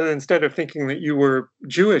of thinking that you were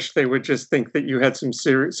Jewish, they would just think that you had some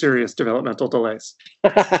serious developmental delays.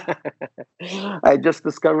 I just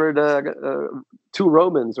discovered 2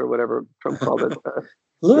 Romans or whatever Trump called it.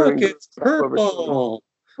 Look, it's purple.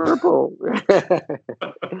 Purple.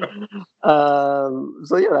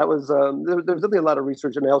 So yeah, that was there was definitely a lot of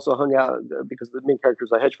research, and I also hung out because the main character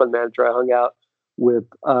is a hedge fund manager. I hung out with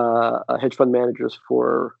hedge fund managers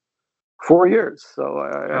for 4 years, so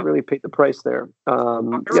I really paid the price there.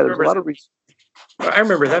 There's a lot of research. I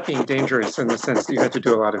remember that being dangerous in the sense that you had to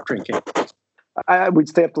do a lot of drinking. We'd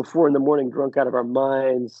stay up till 4 a.m, drunk out of our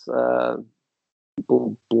minds,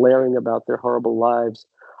 people blaring about their horrible lives.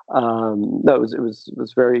 No, it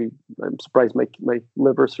was very. I'm surprised my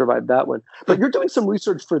liver survived that one. But you're doing some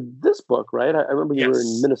research for this book, right? I remember you were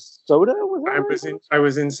in Minnesota. I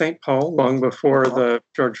was in St. Paul long before the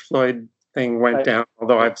George Floyd thing went down.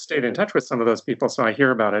 Although I've stayed in touch with some of those people, so I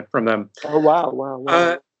hear about it from them. Oh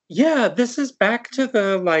wow. Yeah, this is back to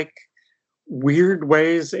the weird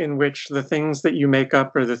ways in which the things that you make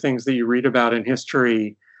up or the things that you read about in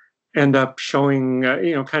history end up showing,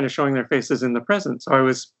 kind of showing their faces in the present.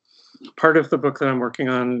 So part of the book that I'm working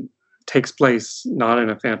on takes place not in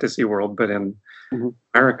a fantasy world, but in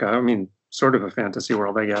America. I mean, sort of a fantasy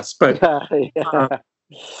world, I guess. But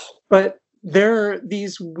but there are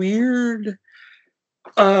these weird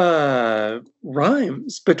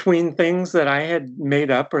rhymes between things that I had made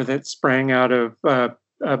up or that sprang out of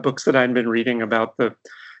books that I'd been reading about the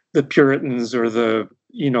Puritans or the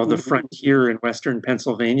frontier in Western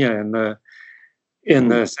Pennsylvania in the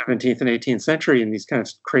 17th and 18th century, and these kind of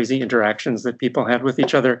crazy interactions that people had with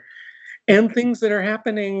each other, and things that are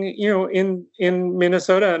happening, in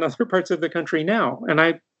Minnesota and other parts of the country now. And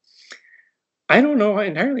I don't know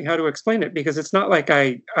entirely how to explain it, because it's not like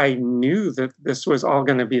I knew that this was all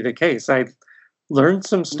going to be the case. I learned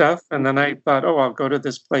some stuff, and then I thought, I'll go to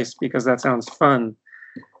this place because that sounds fun.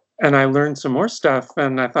 And I learned some more stuff,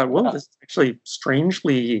 and I thought, well, this is actually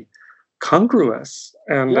strangely congruous.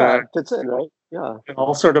 And fits in, right? Yeah, it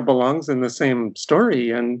all sort of belongs in the same story.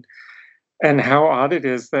 And how odd it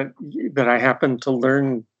is that I happened to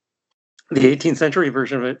learn the 18th century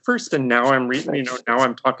version of it first, and now I'm reading. Now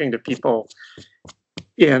I'm talking to people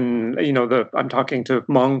I'm talking to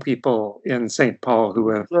Hmong people in St. Paul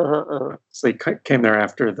who have came there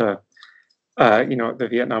after the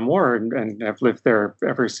Vietnam War and have lived there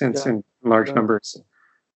ever since in large numbers,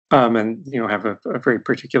 and have a very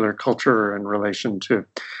particular culture in relation to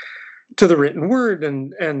the written word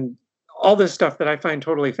and all this stuff that I find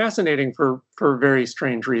totally fascinating for very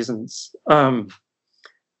strange reasons. I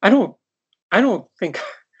don't think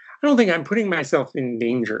I'm putting myself in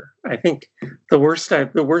danger. I think the worst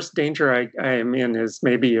danger I am in is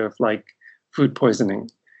maybe of food poisoning.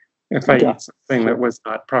 If I eat something that was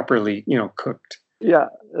not properly, cooked. Yeah,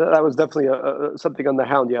 that was definitely something on the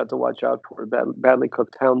hound you had to watch out for, badly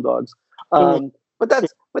cooked hound dogs. Don't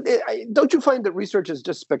you find that research is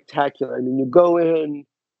just spectacular? I mean, you go in,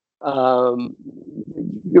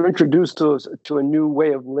 you're introduced to a new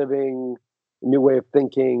way of living, a new way of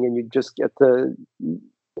thinking, and you just get to.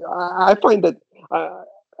 I find that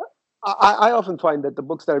I often find that the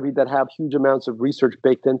books that I read that have huge amounts of research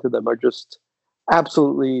baked into them are just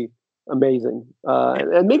absolutely amazing,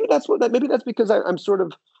 and maybe that's because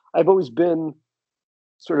I've always been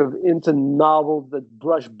sort of into novels that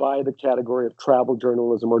brush by the category of travel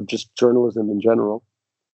journalism or just journalism in general.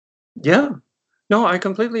 Yeah, no, I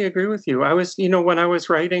completely agree with you. I was, when I was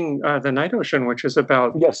writing The Night Ocean, which is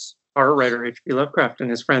about horror writer H.P. Lovecraft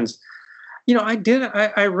and his friends,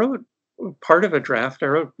 I wrote part of a draft. I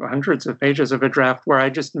wrote hundreds of pages of a draft where I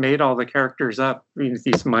just made all the characters up,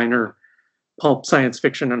 these minor pulp science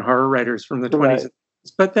fiction and horror writers from the 20s. Right.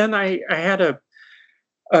 But then I had a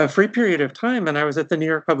free period of time, and I was at the New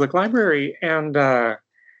York Public Library, and I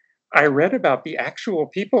read about the actual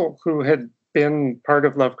people who had been part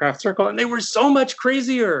of Lovecraft Circle, and they were so much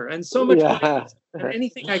crazier and so much more than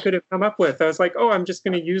anything I could have come up with. I was like, I'm just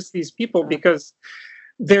going to use these people because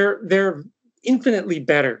they're infinitely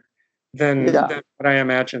better than what I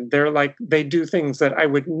imagined. They do things that I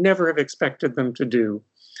would never have expected them to do.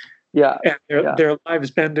 Yeah, and their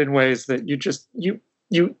lives bend in ways that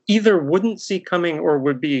you either wouldn't see coming or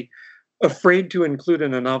would be afraid to include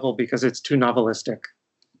in a novel because it's too novelistic.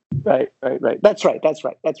 Right. That's right. That's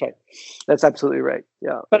absolutely right.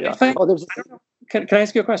 Yeah. But I don't know, can I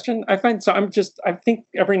ask you a question? I think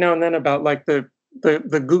every now and then about the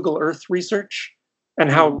Google Earth research and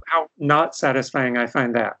how not satisfying I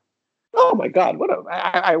find that. Oh my God!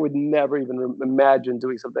 I would never even imagine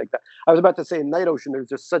doing something like that. I was about to say in Night Ocean, there's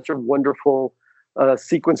just such a wonderful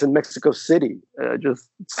sequence in Mexico City. Just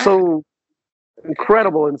so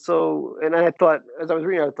incredible. And I thought, as I was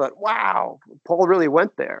reading, I thought, wow, Paul really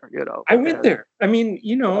went there, I went there. I mean,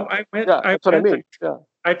 I went. Yeah, that's what I mean. Yeah.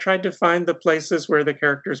 I tried to find the places where the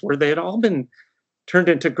characters were. They had all been turned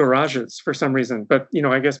into garages for some reason. But,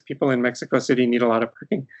 I guess people in Mexico City need a lot of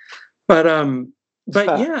parking. But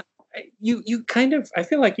yeah, you kind of, I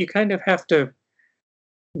feel like you kind of have to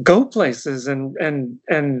go places and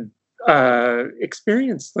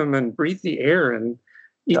experience them and breathe the air and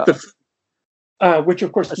eat the food, which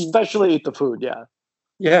of course, especially eat the food. Yeah.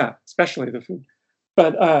 Yeah, especially the food.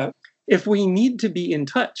 But if we need to be in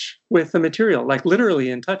touch with the material, like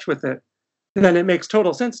literally in touch with it, then it makes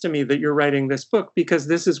total sense to me that you're writing this book, because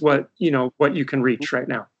this is what you can reach right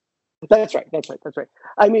now. That's right.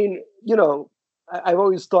 I mean, I've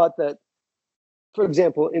always thought that, for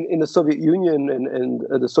example, in the Soviet Union and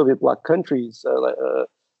the Soviet bloc countries,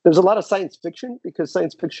 there's a lot of science fiction, because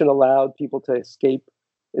science fiction allowed people to escape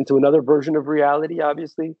into another version of reality,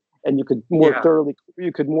 obviously. And you could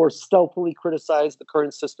more stealthily criticize the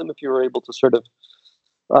current system if you were able to sort of,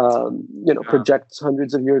 project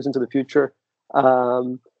hundreds of years into the future.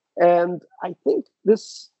 And I think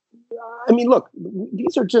look,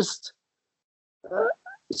 these are just,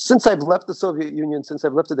 since I've left the Soviet Union, since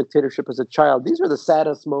I've left the dictatorship as a child, these are the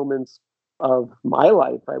saddest moments of my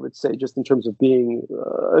life, I would say, just in terms of being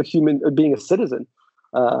a human, being a citizen,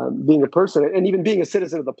 being a person, and even being a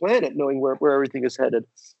citizen of the planet, knowing where everything is headed.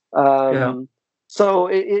 So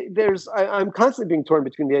I'm constantly being torn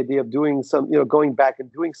between the idea of doing going back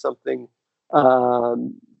and doing something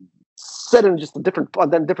set in just a different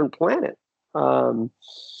planet,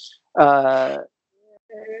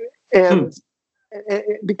 and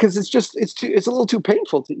because it's a little too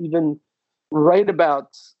painful to even write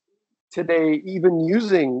about today, even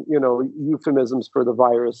using euphemisms for the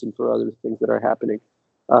virus and for other things that are happening,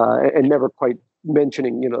 and never quite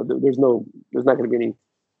mentioning there's not going to be any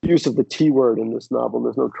use of the T word in this novel.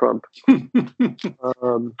 There's no Trump. But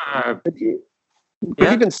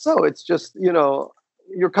even so, it's just, you're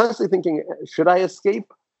constantly thinking, should I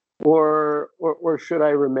escape or should I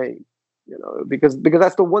remain? Because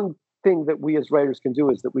that's the one thing that we as writers can do,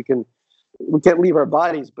 is that we can't leave our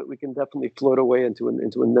bodies, but we can definitely float away into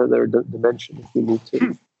another dimension if we need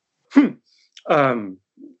to.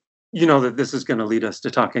 That this is going to lead us to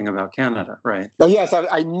talking about Canada, right? Oh yes,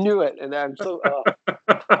 I knew it, and I'm so.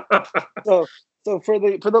 So for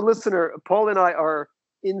the listener, Paul and I are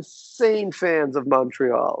insane fans of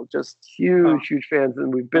Montreal, just huge fans,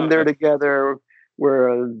 and we've been there together. We're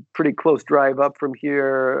a pretty close drive up from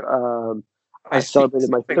here. I celebrated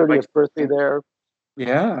my 30th birthday there.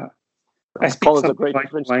 Yeah, Paul is a great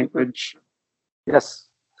French language. Yes,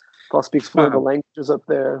 Paul speaks 4 of the languages up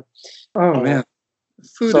there. Oh man.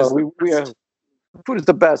 Food is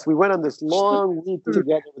the best. We went on this long week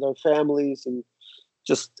together with our families and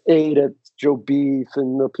just ate at Joe Beef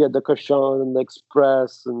and Pied de Cochon and the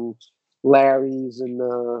Express and Larry's in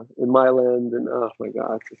Milan, and oh my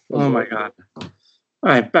god! Oh my god!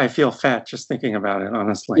 I feel fat just thinking about it.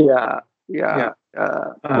 Honestly. Yeah.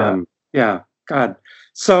 God.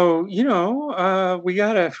 So we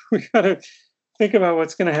gotta think about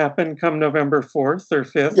what's going to happen come November 4th or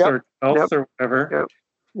 5th or 12th or whatever.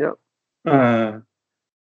 Yep.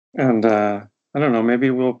 And I don't know. Maybe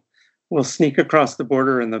we'll sneak across the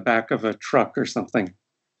border in the back of a truck or something.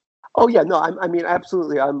 Oh yeah, no. I mean,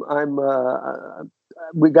 absolutely.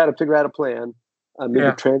 We got to figure out a plan.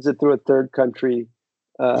 Maybe transit through a third country.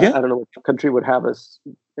 I don't know what country would have us.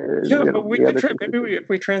 But we could if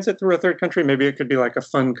we transit through a third country, maybe it could be like a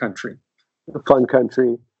fun country. A fun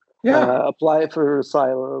country. Yeah. Apply for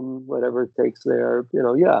asylum, whatever it takes there.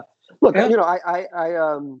 Look, I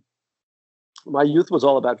my youth was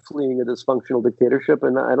all about fleeing a dysfunctional dictatorship,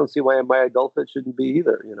 and I don't see why my adulthood shouldn't be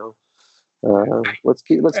either. Let's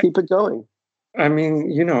keep it going. I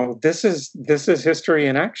mean, this is history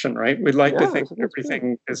in action, right? We'd like to think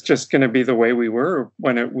everything is just going to be the way we were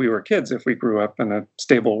when we were kids, if we grew up in a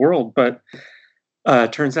stable world. But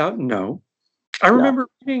turns out, no. I remember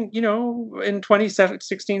reading, in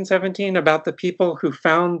 2016, 17 about the people who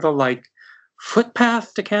found the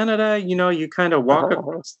footpath to Canada. You kind of walk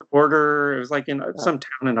across the border. It was like in some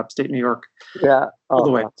town in upstate New York. Yeah. All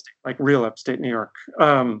the way upstate, like real upstate New York.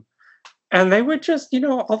 And they would just,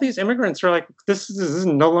 all these immigrants are like, this is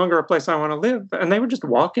no longer a place I want to live. And they would just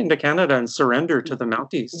walk into Canada and surrender to the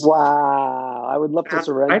Mounties. Wow. I would love to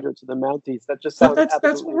surrender to the Mounties. That just sounds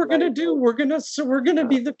that's what we're going to do. We're going to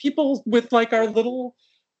be the people with our little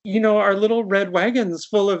red wagons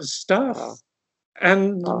full of stuff.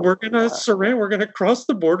 And we're going to surrender. We're going to cross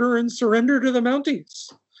the border and surrender to the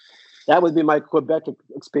Mounties. That would be my Quebec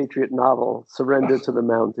expatriate novel, Surrender to the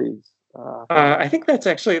Mounties. I think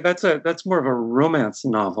that's more of a romance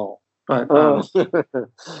novel. But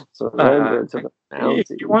Surrender to the Mounties.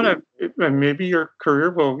 If you want to, maybe your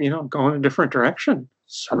career will, go in a different direction.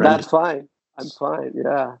 That's fine. I'm fine.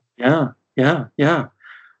 Yeah. Yeah.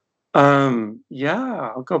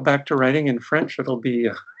 I'll go back to writing in French. It'll be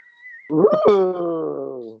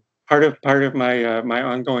part of my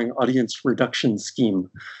ongoing audience reduction scheme.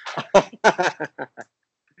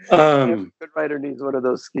 Every good writer needs one of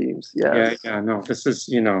those schemes. Yes. Yeah. No, this is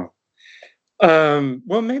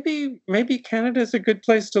well, maybe Canada is a good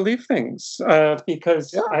place to leave things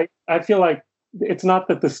because I feel like it's not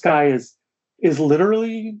that the sky is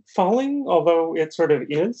literally falling, although it sort of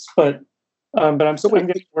is, but I'm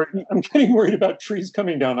getting worried. I'm getting worried about trees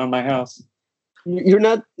coming down on my house. You're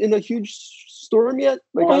not in a huge storm yet?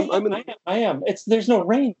 I am. There's no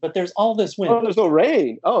rain, but there's all this wind. Oh, there's no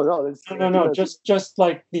rain. Oh no. No. Just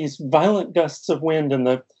like these violent gusts of wind, and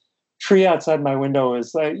the tree outside my window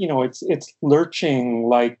is like, it's lurching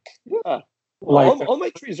like. Yeah. All my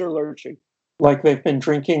trees are lurching. Like they've been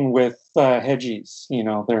drinking with hedgies,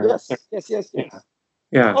 Yes.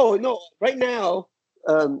 Yeah. Oh no! Right now,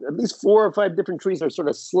 at least 4 or 5 different trees are sort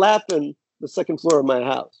of slapping the second floor of my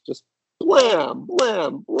house. Just blam,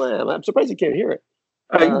 blam, blam. I'm surprised you can't hear it.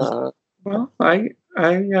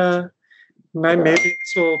 Maybe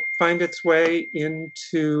this will find its way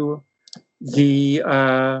into the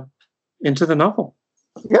novel.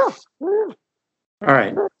 Yeah. All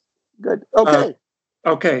right. Good.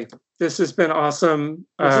 Okay. This has been awesome.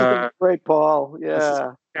 This has been great, Paul.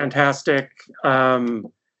 Yeah. Fantastic. The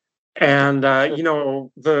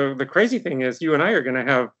crazy thing is you and I are going to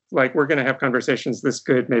have we're going to have conversations this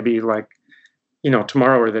good maybe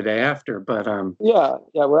tomorrow or the day after, but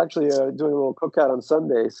we're actually doing a little cookout on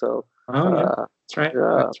Sunday, so that's right.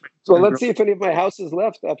 Yeah. That's right. So let's see if any of my house is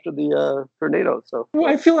left after the tornado. So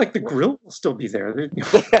I feel like the grill will still be there.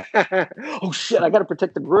 Oh shit, I got to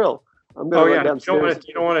protect the grill. I'm gonna run downstairs.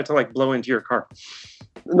 You don't want it to blow into your car.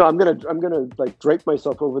 No, I'm gonna drape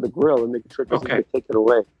myself over the grill and make sure it doesn't get taken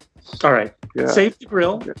away. All right. Yeah. Save the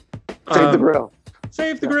grill. Save the grill.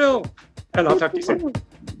 Save the grill. And I'll talk to you soon.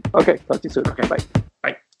 Okay. Talk to you soon. Okay. Bye.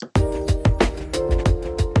 Bye.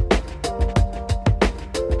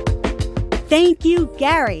 Thank you,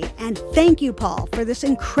 Gary, and thank you, Paul, for this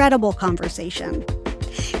incredible conversation.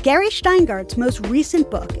 Gary Steingart's most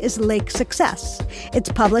recent book is Lake Success.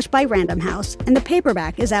 It's published by Random House, and the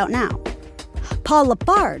paperback is out now. Paul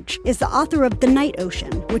Lafarge is the author of The Night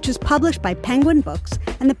Ocean, which is published by Penguin Books,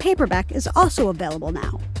 and the paperback is also available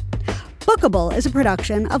now. Bookable is a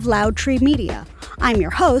production of Loud Tree Media. I'm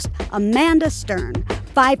your host, Amanda Stern,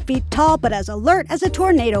 5 feet tall but as alert as a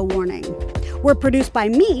tornado warning. We're produced by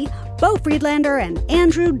me, Beau Friedlander, and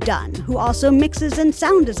Andrew Dunn, who also mixes and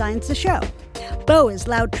sound designs the show. Beau is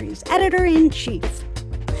Loudtree's editor-in-chief.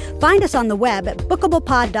 Find us on the web at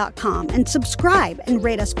bookablepod.com and subscribe and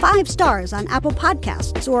rate us 5 stars on Apple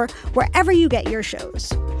Podcasts or wherever you get your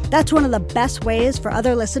shows. That's one of the best ways for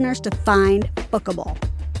other listeners to find Bookable.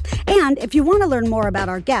 And if you want to learn more about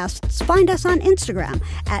our guests, find us on Instagram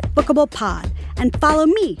at bookablepod and follow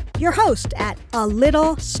me, your host, at A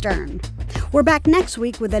Little Stern. We're back next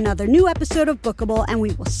week with another new episode of Bookable, and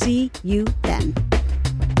we will see you then.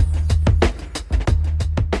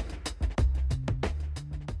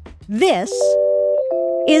 This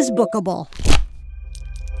is Bookable.